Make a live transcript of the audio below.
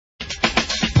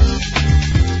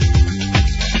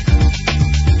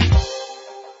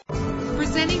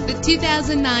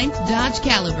2009 Dodge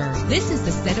Caliber. This is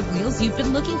the set of wheels you've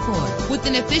been looking for, with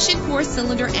an efficient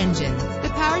 4-cylinder engine. The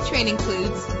powertrain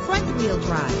includes front-wheel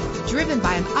drive, driven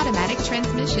by an automatic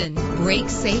transmission. Brake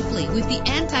safely with the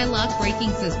anti-lock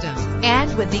braking system.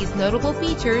 And with these notable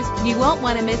features, you won't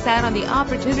want to miss out on the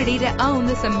opportunity to own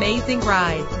this amazing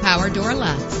ride. Power door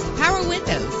locks, power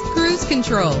windows, cruise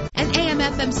control, an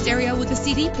AM/FM stereo with a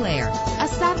CD player, a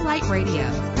satellite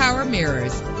radio, power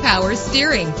mirrors, power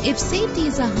steering. If safety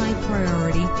is a high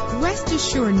priority, rest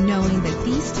assured knowing that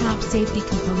these top safety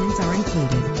components are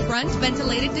included. Front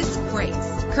ventilated disc brakes,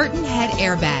 curtain head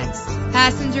airbags,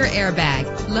 passenger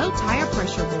airbag, low tire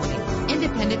pressure warning,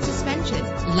 independent suspension.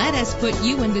 Let us put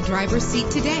you in the driver's seat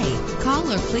today.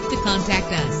 Call or click to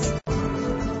contact us.